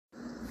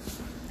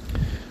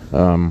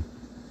Um,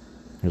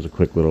 Here's a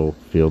quick little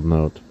field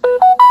note.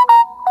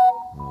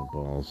 Oh,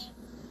 balls.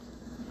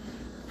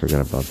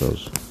 Forgot about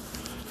those.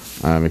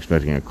 I'm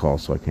expecting a call,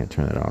 so I can't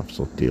turn that off,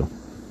 so deal.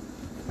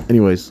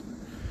 Anyways,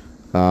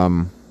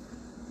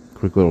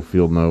 quick little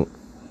field note.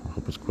 I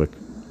hope it's quick.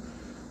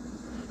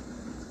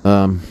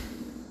 You're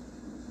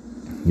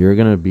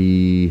going to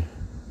be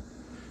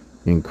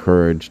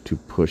encouraged to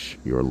push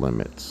your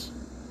limits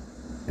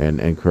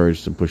and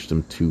encouraged to push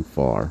them too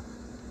far.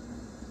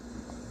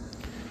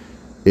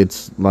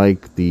 It's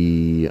like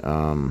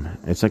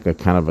it's like a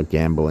kind of a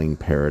gambling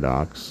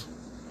paradox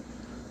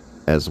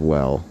as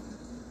well.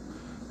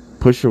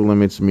 Push your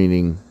limits,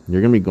 meaning you're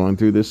going to be going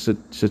through this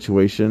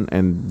situation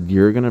and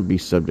you're going to be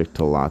subject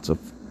to lots of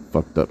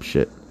fucked up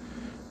shit.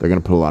 They're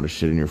going to put a lot of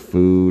shit in your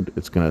food.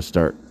 It's going to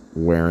start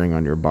wearing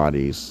on your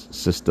body's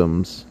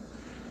systems.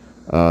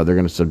 They're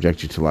going to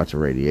subject you to lots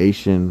of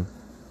radiation.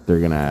 They're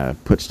going to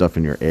put stuff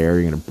in your air.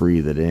 You're going to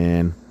breathe it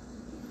in.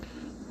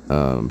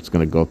 It's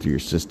going to go through your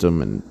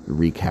system and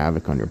wreak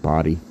havoc on your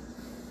body.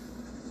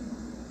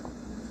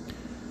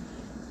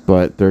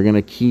 But they're going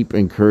to keep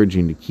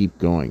encouraging to keep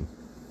going.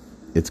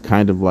 It's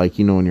kind of like,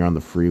 when you're on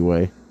the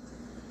freeway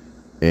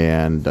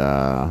and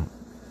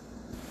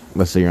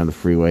let's say you're on the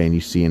freeway and you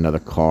see another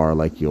car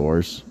like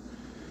yours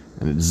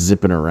and it's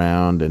zipping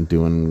around and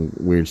doing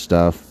weird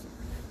stuff,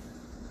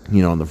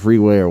 on the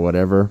freeway or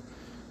whatever.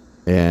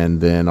 And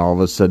then all of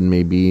a sudden,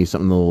 maybe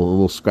something, a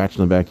little scratch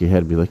in the back of your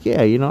head, be like,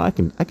 yeah, I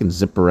can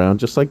zip around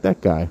just like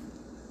that guy.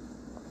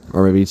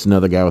 Or maybe it's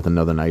another guy with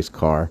another nice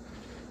car,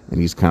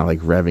 and he's kind of like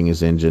revving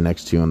his engine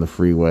next to you on the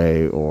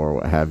freeway or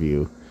what have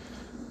you.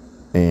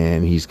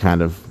 And he's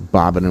kind of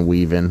bobbing and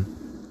weaving.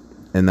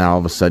 And now all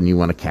of a sudden you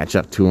want to catch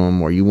up to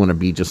him, or you want to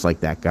be just like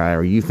that guy,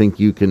 or you think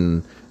you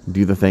can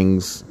do the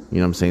things,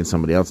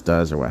 somebody else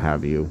does or what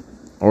have you.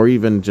 Or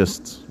even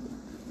just,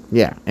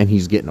 and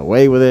he's getting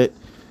away with it.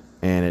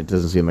 And it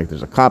doesn't seem like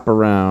there's a cop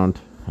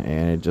around.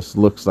 And it just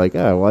looks like,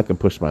 I can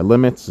push my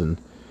limits. And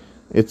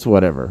it's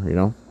whatever,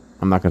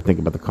 I'm not going to think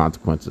about the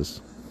consequences.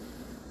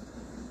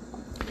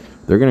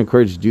 They're going to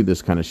encourage you to do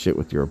this kind of shit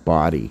with your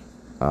body.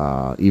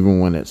 Even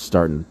when it's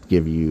starting to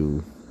give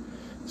you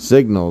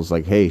signals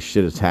like, hey,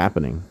 shit is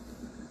happening.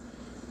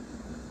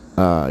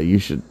 You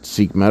should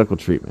seek medical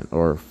treatment.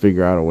 Or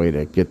figure out a way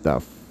to get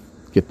the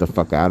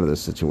fuck out of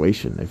this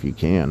situation if you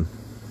can.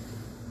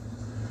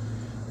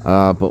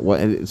 But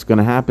what it's going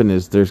to happen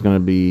is there's going to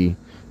be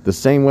the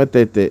same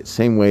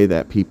way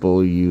that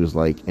people use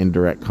like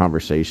indirect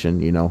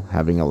conversation,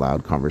 having a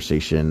loud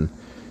conversation,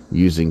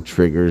 using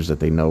triggers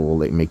that they know will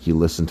make you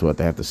listen to what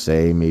they have to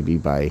say, maybe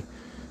by,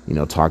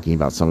 talking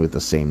about somebody with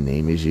the same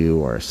name as you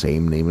or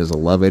same name as a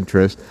love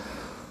interest,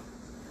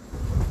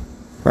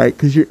 right?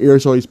 Because your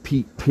ears always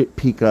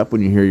peak up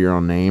when you hear your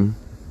own name.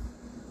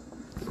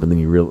 But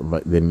then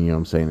what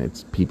I'm saying,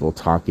 it's people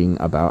talking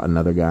about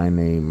another guy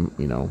named,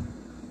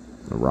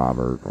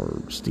 Robert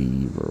or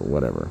Steve or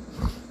whatever.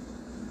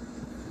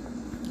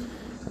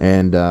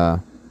 And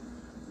there'll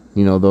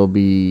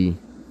be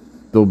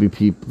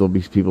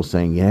people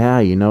saying,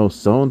 yeah,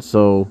 so and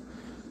so,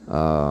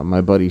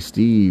 my buddy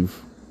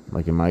Steve,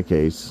 like in my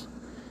case,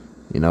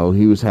 he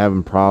was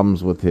having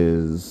problems with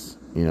his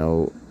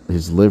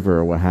liver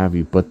or what have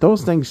you. But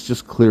those things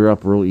just clear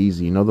up real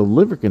easy. The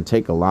liver can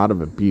take a lot of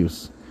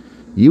abuse.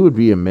 You would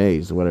be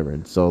amazed, whatever.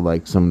 And so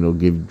like someone will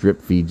drip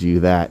feed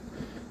you that.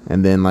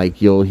 And then,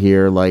 you'll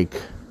hear,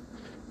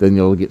 then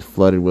you'll get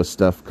flooded with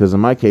stuff. Because in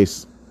my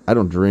case, I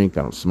don't drink,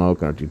 I don't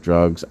smoke, I don't do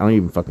drugs. I don't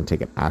even fucking take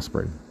an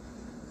aspirin.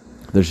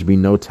 There should be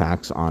no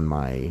tax on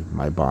my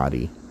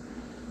body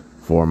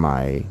for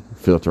my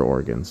filter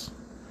organs.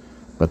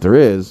 But there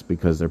is,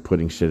 because they're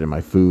putting shit in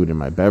my food and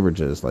my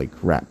beverages, like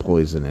rat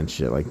poison and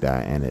shit like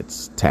that. And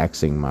it's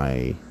taxing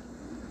my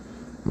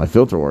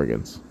filter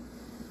organs.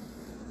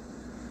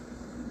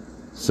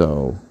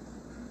 So,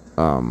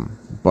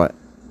 but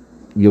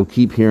you'll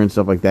keep hearing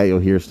stuff like that. You'll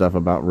hear stuff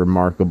about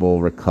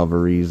remarkable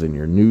recoveries in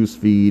your news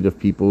feed of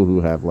people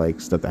who have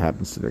stuff that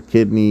happens to their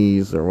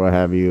kidneys or what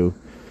have you.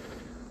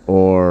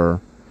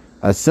 Or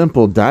a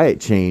simple diet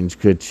change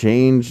could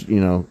change,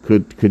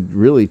 could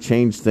really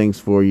change things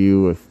for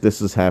you. If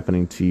this is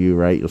happening to you,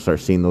 right, you'll start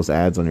seeing those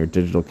ads on your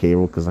digital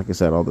cable. Because like I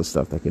said, all this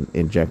stuff that can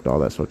inject all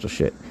that sorts of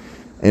shit.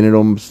 And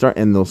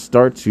they'll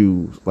start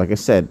to, like I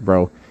said,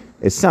 bro,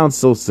 it sounds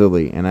so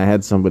silly, and I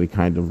had somebody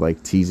kind of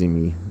teasing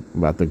me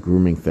about the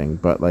grooming thing,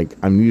 but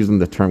I'm using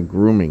the term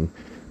grooming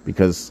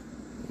because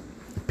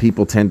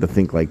people tend to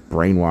think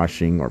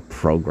brainwashing or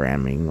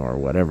programming or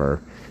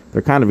whatever.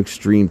 They're kind of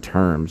extreme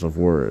terms of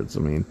words. I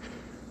mean,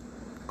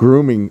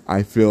 grooming,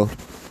 I feel,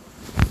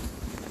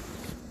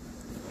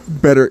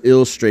 better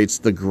illustrates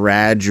the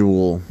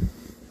gradual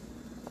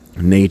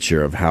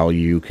nature of how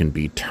you can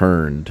be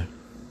turned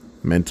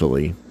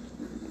mentally.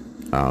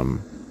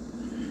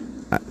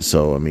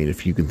 So, I mean,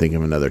 if you can think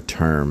of another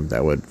term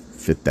that would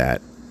fit that,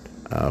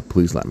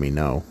 please let me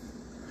know.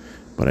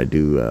 But I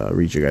do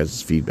read your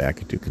guys'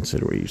 feedback. I do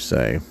consider what you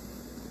say.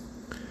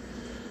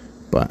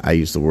 But I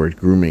use the word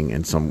grooming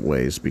in some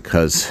ways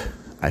because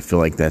I feel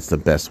like that's the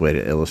best way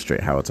to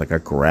illustrate how it's a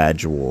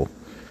gradual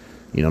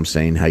You know what I'm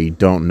saying? How you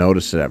don't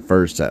notice it at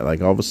first, that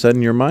like all of a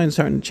sudden your mind's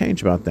starting to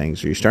change about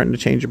things, or you're starting to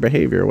change your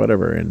behavior or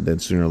whatever, and then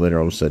sooner or later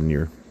all of a sudden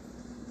you're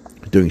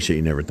doing shit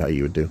you never thought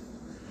you would do.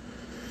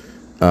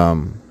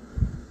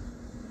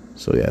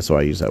 So yeah, so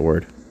I use that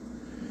word.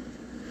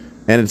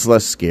 And it's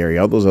less scary.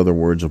 All those other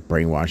words of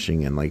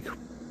brainwashing and like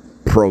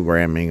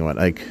programming, what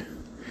like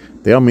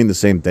they all mean the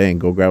same thing.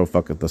 Go grab a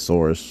fucking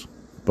thesaurus.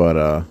 But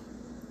I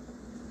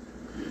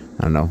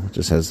don't know, it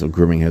just has the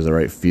grooming has the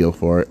right feel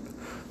for it.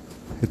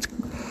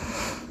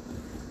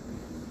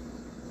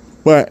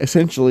 But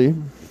essentially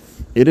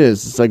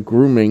it's like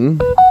grooming.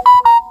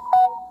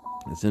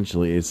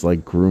 Essentially it's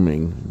like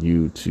grooming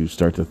you to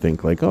start to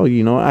think like, oh,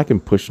 you know what? I can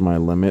push my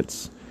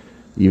limits,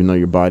 even though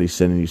your body's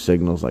sending you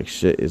signals like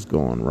shit is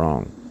going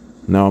wrong.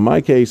 Now, in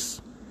my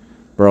case,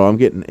 bro, I'm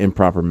getting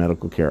improper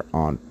medical care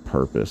on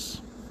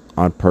purpose.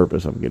 On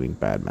purpose, I'm getting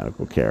bad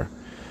medical care.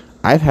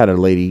 I've had a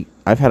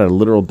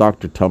literal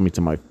doctor tell me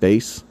to my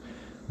face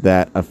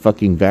that a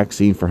fucking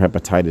vaccine for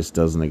hepatitis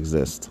doesn't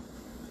exist.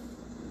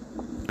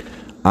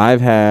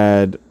 I've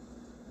had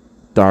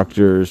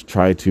doctors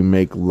try to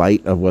make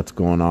light of what's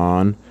going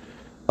on.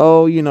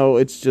 Oh, you know,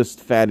 it's just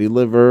fatty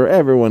liver.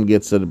 Everyone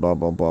gets it, blah,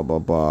 blah, blah, blah,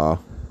 blah.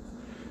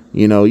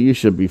 You know, you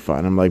should be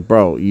fine. I'm like,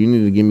 bro, you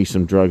need to give me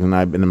some drugs. And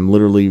I'm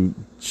literally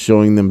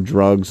showing them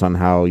drugs on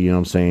how, you know what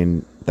I'm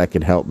saying, that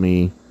could help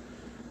me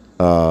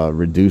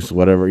reduce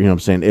whatever, you know what I'm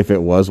saying, if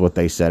it was what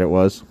they said it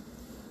was.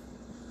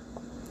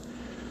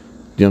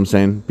 You know what I'm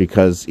saying?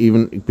 Because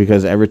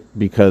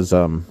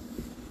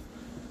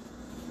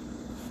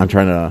I'm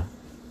trying to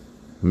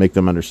make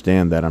them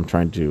understand that I'm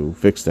trying to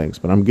fix things,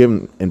 but I'm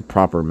giving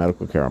improper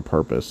medical care on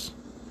purpose.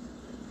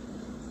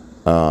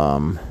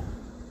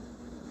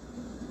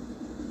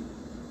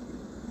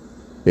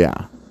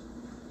 Yeah.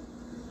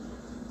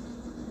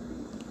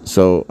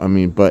 So, I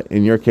mean, but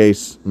in your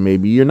case,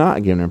 maybe you're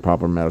not giving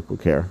improper medical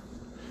care.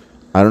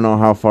 I don't know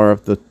how far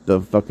up the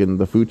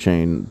food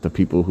chain the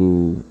people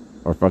who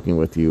are fucking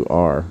with you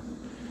are.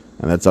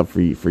 And that's up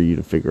for you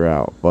to figure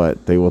out.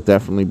 But they will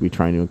definitely be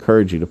trying to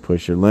encourage you to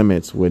push your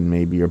limits when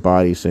maybe your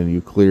body's sending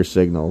you clear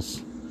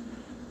signals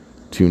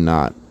to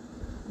not.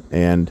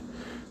 And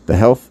the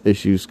health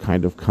issues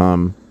kind of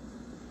come.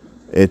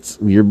 A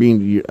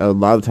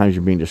lot of times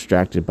you're being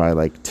distracted by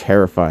like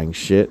terrifying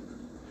shit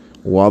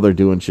while they're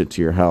doing shit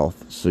to your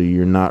health. So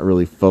you're not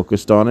really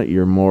focused on it.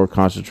 You're more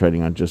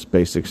concentrating on just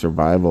basic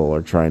survival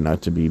or trying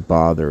not to be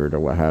bothered or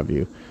what have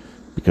you.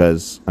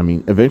 Because, I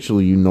mean,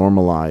 eventually you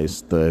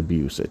normalize the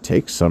abuse. It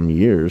takes some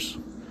years,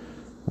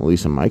 at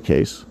least in my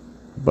case.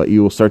 But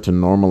you will start to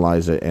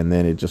normalize it, and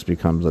then it just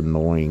becomes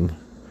annoying.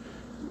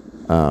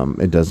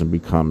 It doesn't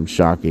become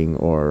shocking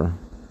or,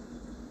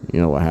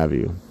 you know, what have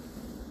you.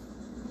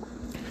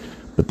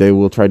 But they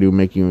will try to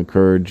make you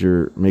encourage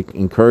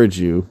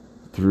you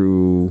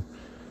through,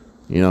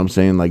 you know what I'm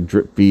saying, like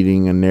drip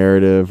feeding a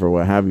narrative or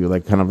what have you,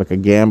 like kind of like a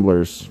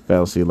gambler's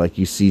fallacy. Like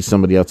you see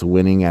somebody else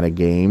winning at a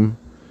game,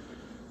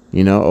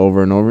 you know,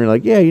 over and over. You're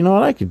like, yeah, you know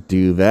what, I could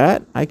do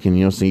that. I can,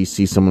 you know, so you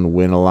see someone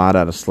win a lot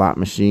at a slot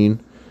machine.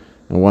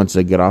 And once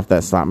they get off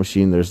that slot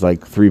machine, there's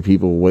like 3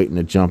 people waiting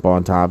to jump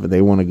on top of it.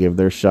 They want to give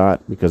their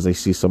shot because they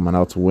see someone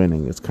else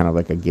winning. It's kind of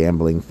like a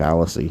gambling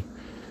fallacy.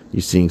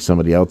 You're seeing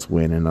somebody else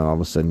win, and all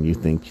of a sudden you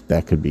think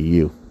that could be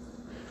you.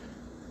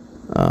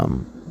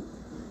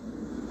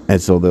 And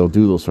so they'll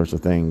do those sorts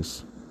of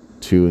things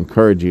to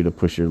encourage you to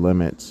push your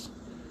limits.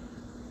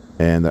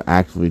 And they'll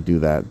actively do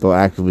that. They'll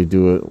actively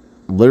do it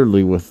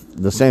literally with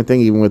the same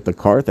thing, even with the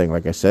car thing,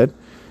 like I said.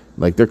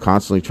 Like they're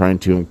constantly trying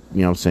to, you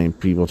know what I'm saying,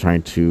 people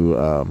trying to,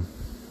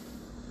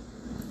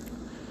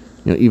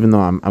 you know, even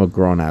though I'm a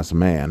grown-ass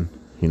man,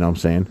 you know what I'm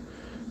saying?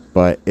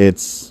 But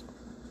it's,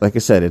 like I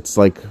said, it's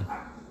like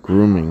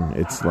grooming.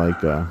 It's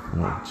like,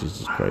 oh,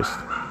 Jesus Christ.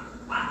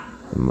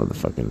 The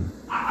motherfucking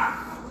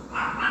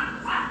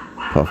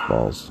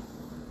puffballs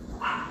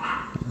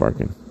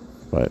barking.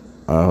 But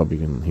I hope you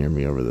can hear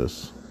me over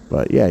this.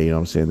 But yeah, you know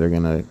what I'm saying? They're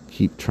going to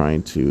keep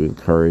trying to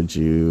encourage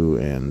you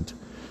and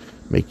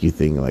make you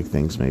think like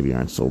things maybe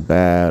aren't so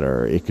bad,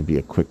 or it could be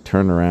a quick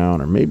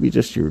turnaround, or maybe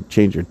just you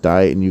change your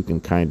diet and you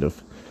can kind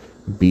of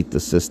beat the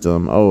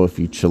system. Oh, if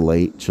you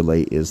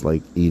chelate is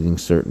like eating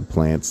certain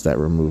plants that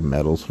remove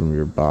metals from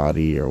your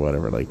body or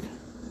whatever. Like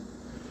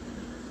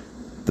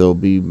they'll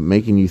be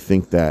making you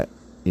think that,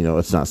 you know,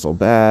 it's not so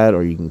bad,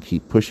 or you can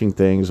keep pushing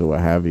things or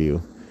what have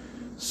you.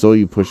 So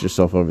you push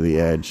yourself over the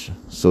edge.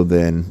 So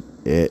then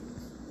it,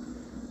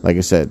 like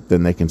I said,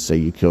 then they can say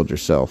you killed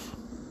yourself,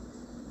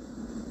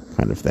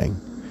 kind of thing.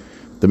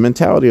 The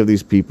mentality of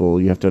these people,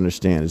 you have to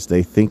understand, is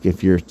they think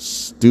if you're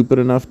stupid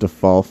enough to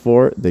fall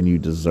for it, then you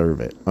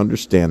deserve it.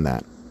 Understand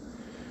that.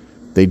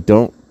 They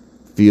don't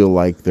feel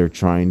like they're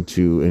trying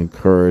to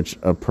encourage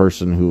a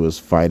person who is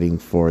fighting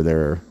for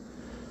their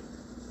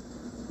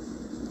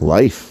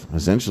life,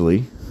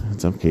 essentially, in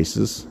some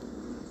cases,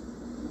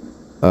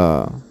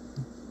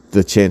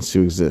 the chance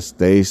to exist.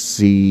 They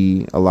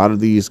see a lot of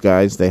these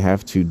guys, they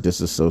have to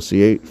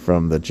disassociate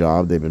from the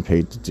job they've been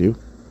paid to do.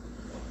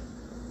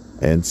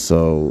 And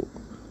so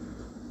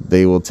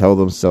they will tell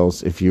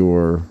themselves, if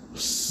you're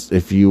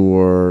if you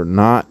were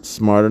not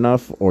smart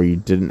enough, or you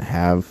didn't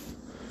have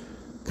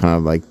kind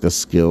of like the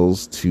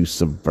skills to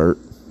subvert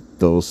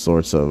those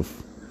sorts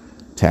of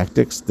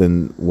tactics,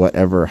 then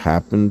whatever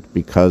happened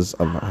because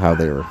of how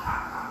they were,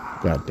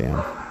 goddamn,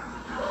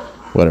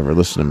 whatever,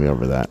 listen to me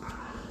over that.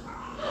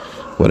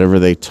 Whatever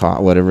they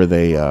taught, whatever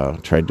they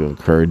tried to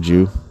encourage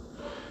you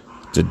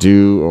to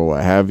do, or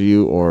what have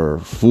you, or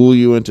fool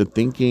you into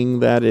thinking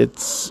that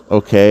it's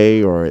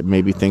okay, or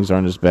maybe things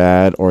aren't as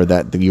bad, or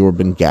that you were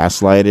been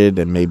gaslighted,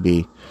 and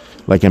maybe,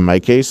 like in my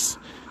case,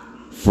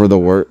 for the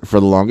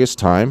longest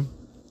time,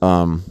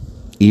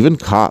 even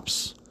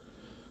cops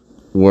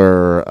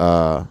were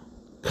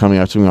coming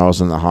up to me when I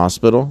was in the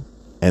hospital,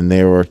 and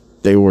they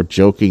were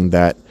joking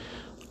that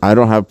I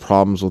don't have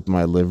problems with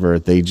my liver.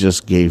 They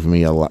just keep giving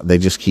me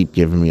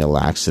a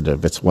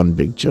laxative. It's one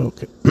big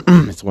joke.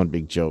 It's one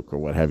big joke, or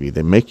what have you.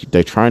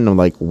 They're trying to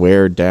like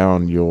wear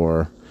down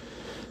your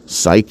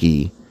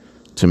psyche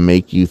to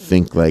make you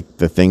think like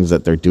the things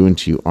that they're doing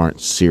to you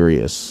aren't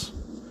serious.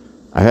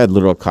 I had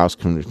literal cops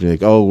come to me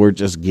like, "Oh, we're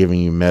just giving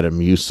you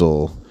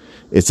Metamucil.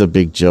 It's a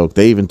big joke."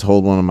 They even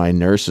told one of my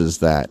nurses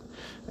that,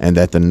 and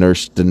that the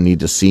nurse didn't need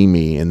to see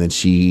me, and then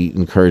she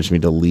encouraged me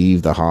to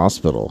leave the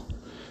hospital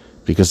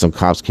because some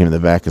cops came in the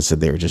back and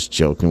said they were just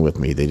joking with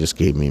me. They just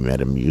gave me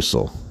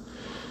Metamucil,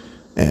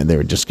 and they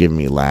were just giving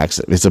me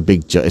laxative. It's a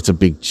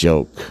big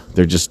joke.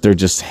 They're just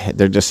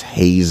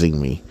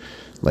hazing me.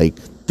 Like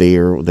they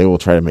will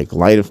try to make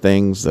light of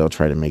things. They'll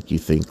try to make you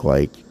think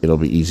like it'll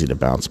be easy to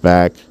bounce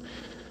back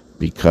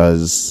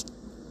because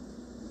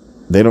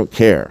they don't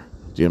care.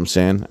 Do you know what I'm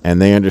saying?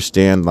 And they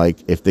understand like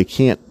if they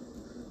can't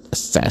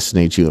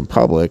assassinate you in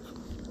public,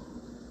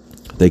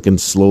 they can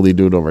slowly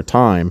do it over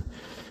time.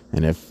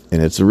 And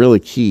it's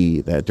really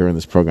key that during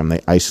this program they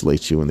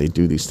isolate you when they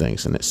do these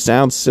things. And it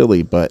sounds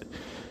silly, but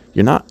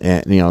you're not,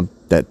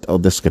 that, oh,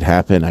 this could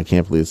happen, I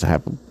can't believe this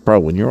happened. Bro,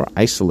 when you're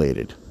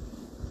isolated,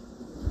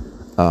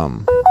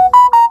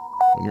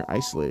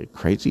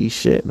 crazy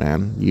shit,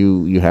 man.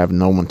 You have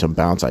no one to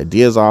bounce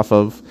ideas off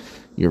of.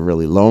 You're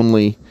really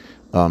lonely.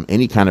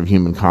 Any kind of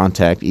human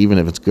contact, even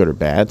if it's good or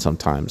bad,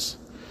 sometimes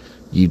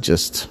you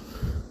just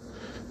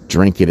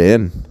drink it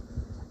in.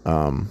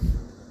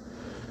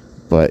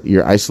 But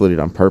you're isolated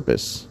on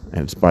purpose,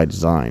 and it's by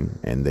design,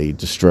 and they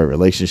destroy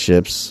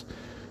relationships.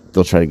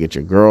 They'll try to get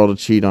your girl to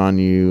cheat on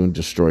you and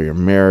destroy your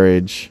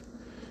marriage.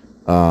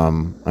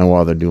 And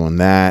while they're doing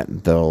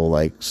that, they'll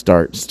like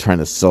start trying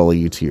to sully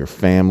you to your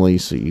family.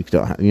 So you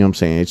don't, you know what I'm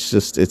saying?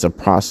 It's a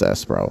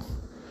process, bro.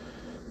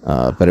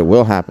 But it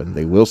will happen.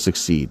 They will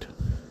succeed.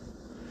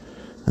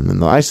 And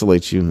then they'll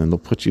isolate you, and then they'll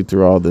put you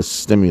through all this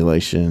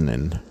stimulation,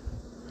 and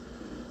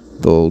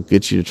they'll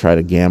get you to try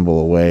to gamble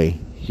away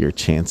your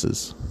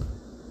chances.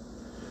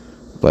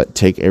 But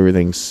take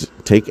everything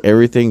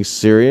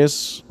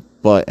serious,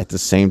 but at the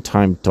same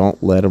time,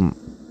 don't let them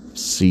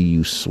see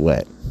you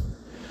sweat.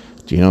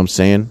 Do you know what I'm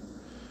saying?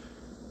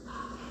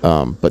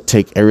 But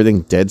take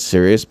everything dead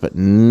serious, but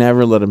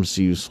never let them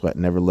see you sweat.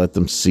 Never let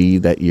them see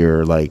that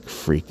you're like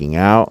freaking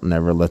out.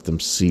 Never let them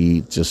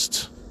see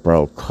just,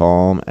 bro,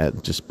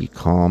 just be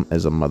calm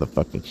as a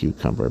motherfucking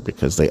cucumber,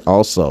 because they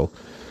also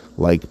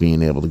like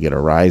being able to get a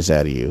rise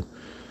out of you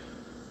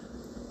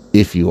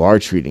if you are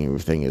treating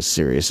everything as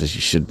serious as you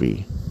should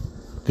be.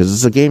 Because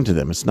it's a game to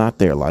them. It's not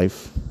their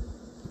life.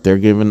 They're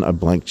given a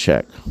blank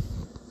check.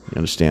 You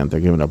understand? They're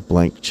given a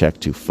blank check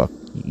to fuck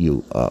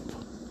you up.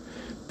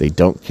 They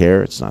don't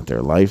care. It's not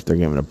their life. They're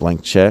given a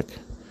blank check.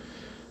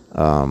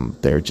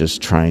 They're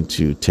just trying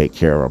to take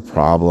care of a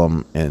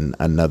problem in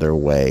another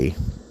way.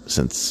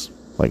 Since,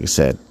 like I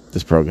said,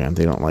 this program,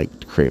 they don't like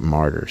to create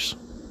martyrs.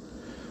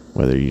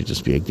 Whether you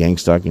just be a gang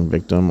stalking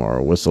victim or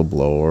a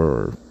whistleblower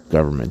or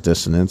government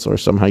dissonance, or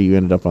somehow you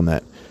ended up on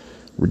that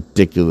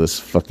ridiculous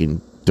fucking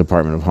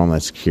Department of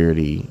Homeland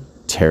Security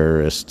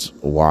terrorist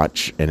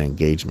watch and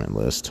engagement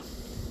list.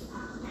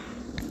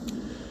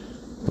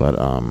 But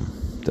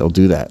they'll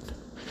do that.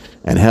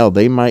 And hell,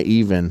 they might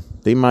even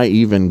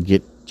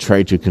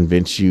try to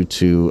convince you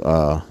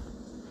to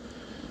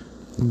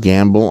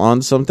gamble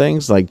on some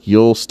things. Like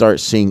you'll start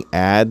seeing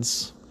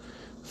ads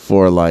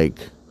for like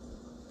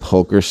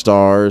poker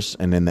stars,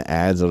 and in the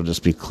ads it'll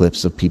just be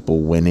clips of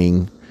people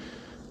winning.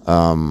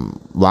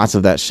 Lots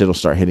of that shit will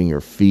start hitting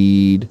your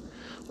feed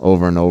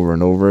over and over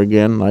and over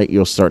again. Like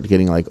you'll start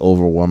getting like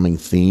overwhelming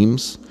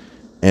themes,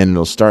 and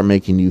it'll start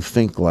making you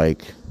think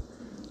like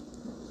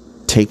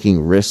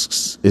taking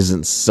risks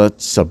isn't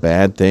such a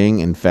bad thing.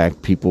 In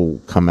fact,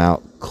 people come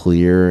out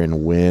clear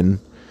and win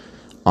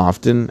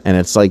often, and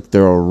it's like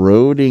they're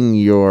eroding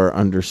your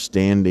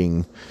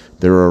understanding.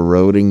 They're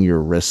eroding your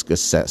risk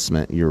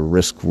assessment, your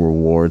risk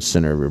reward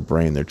center of your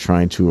brain. They're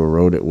trying to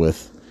erode it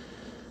with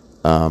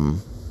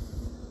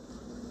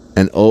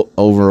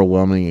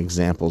overwhelming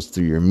examples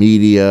through your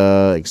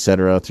media,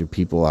 etc., through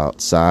people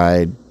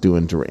outside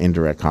doing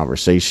indirect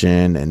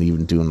conversation, and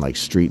even doing like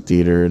street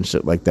theater and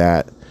shit like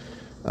that.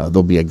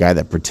 There'll be a guy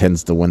that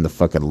pretends to win the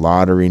fucking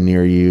lottery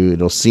near you.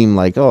 It'll seem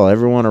like, oh,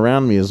 everyone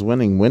around me is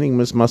winning. Winning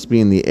must be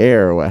in the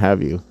air, or what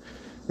have you.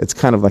 It's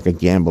kind of like a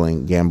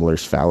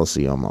gambler's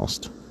fallacy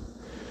almost.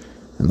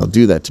 And they'll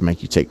do that to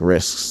make you take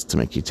risks,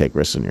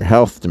 on your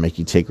health, to make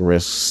you take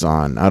risks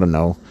on, I don't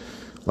know,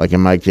 like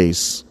in my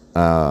case,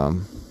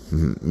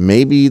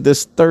 maybe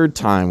this third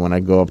time when I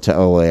go up to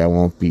LA, I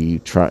won't be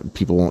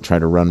people won't try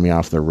to run me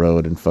off the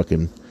road and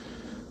fucking,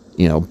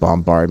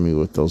 bombard me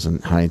with those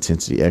high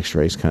intensity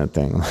x-rays kind of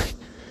thing.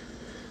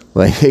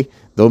 Like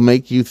they'll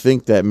make you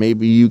think that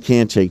maybe you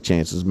can take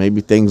chances.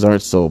 Maybe things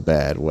aren't so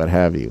bad, what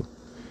have you.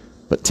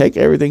 But take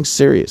everything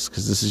serious,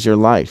 because this is your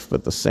life. But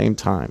at the same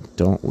time,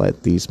 don't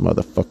let these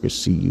motherfuckers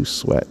see you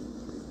sweat.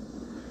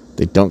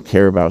 They don't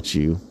care about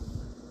you.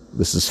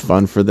 This is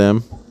fun for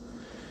them.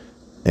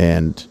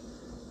 And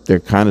they're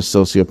kind of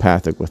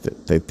sociopathic with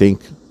it. They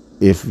think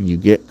if you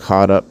get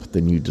caught up,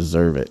 then you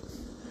deserve it.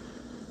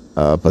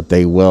 But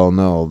they well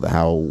know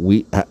how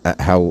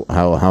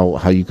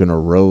you can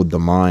erode the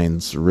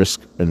mind's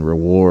risk and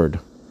reward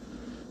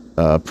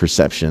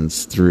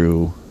perceptions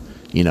through,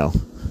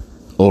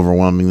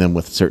 overwhelming them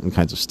with certain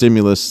kinds of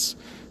stimulus.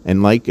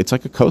 And it's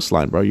like a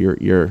coastline, bro.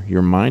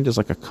 Your mind is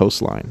like a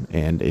coastline,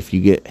 and if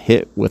you get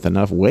hit with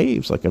enough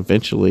waves,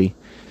 eventually,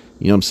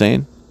 you know what I'm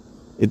saying?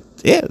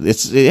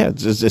 It's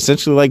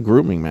essentially like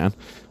grooming, man.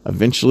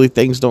 Eventually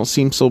things don't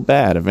seem so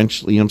bad.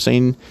 Eventually, you know what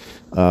I'm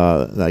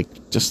saying?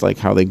 Just like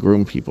how they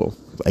groom people,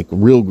 like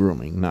real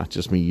grooming, not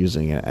just me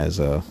using it as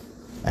a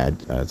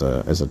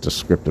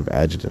descriptive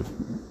adjective.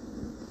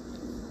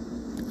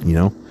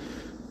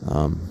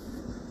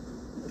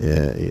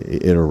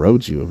 It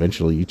erodes you.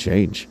 Eventually you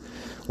change,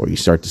 or you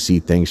start to see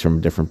things from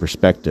a different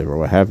perspective, or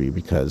what have you,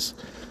 because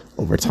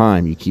over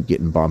time you keep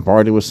getting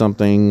bombarded with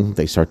something.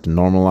 They start to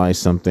normalize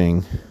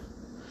something.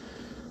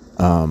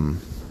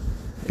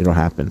 It'll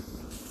happen.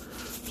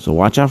 So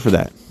watch out for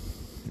that.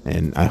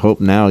 And I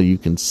hope now you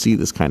can see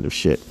this kind of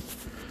shit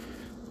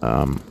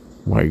while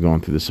you're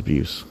going through this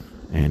abuse.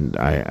 And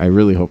I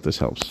really hope this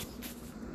helps.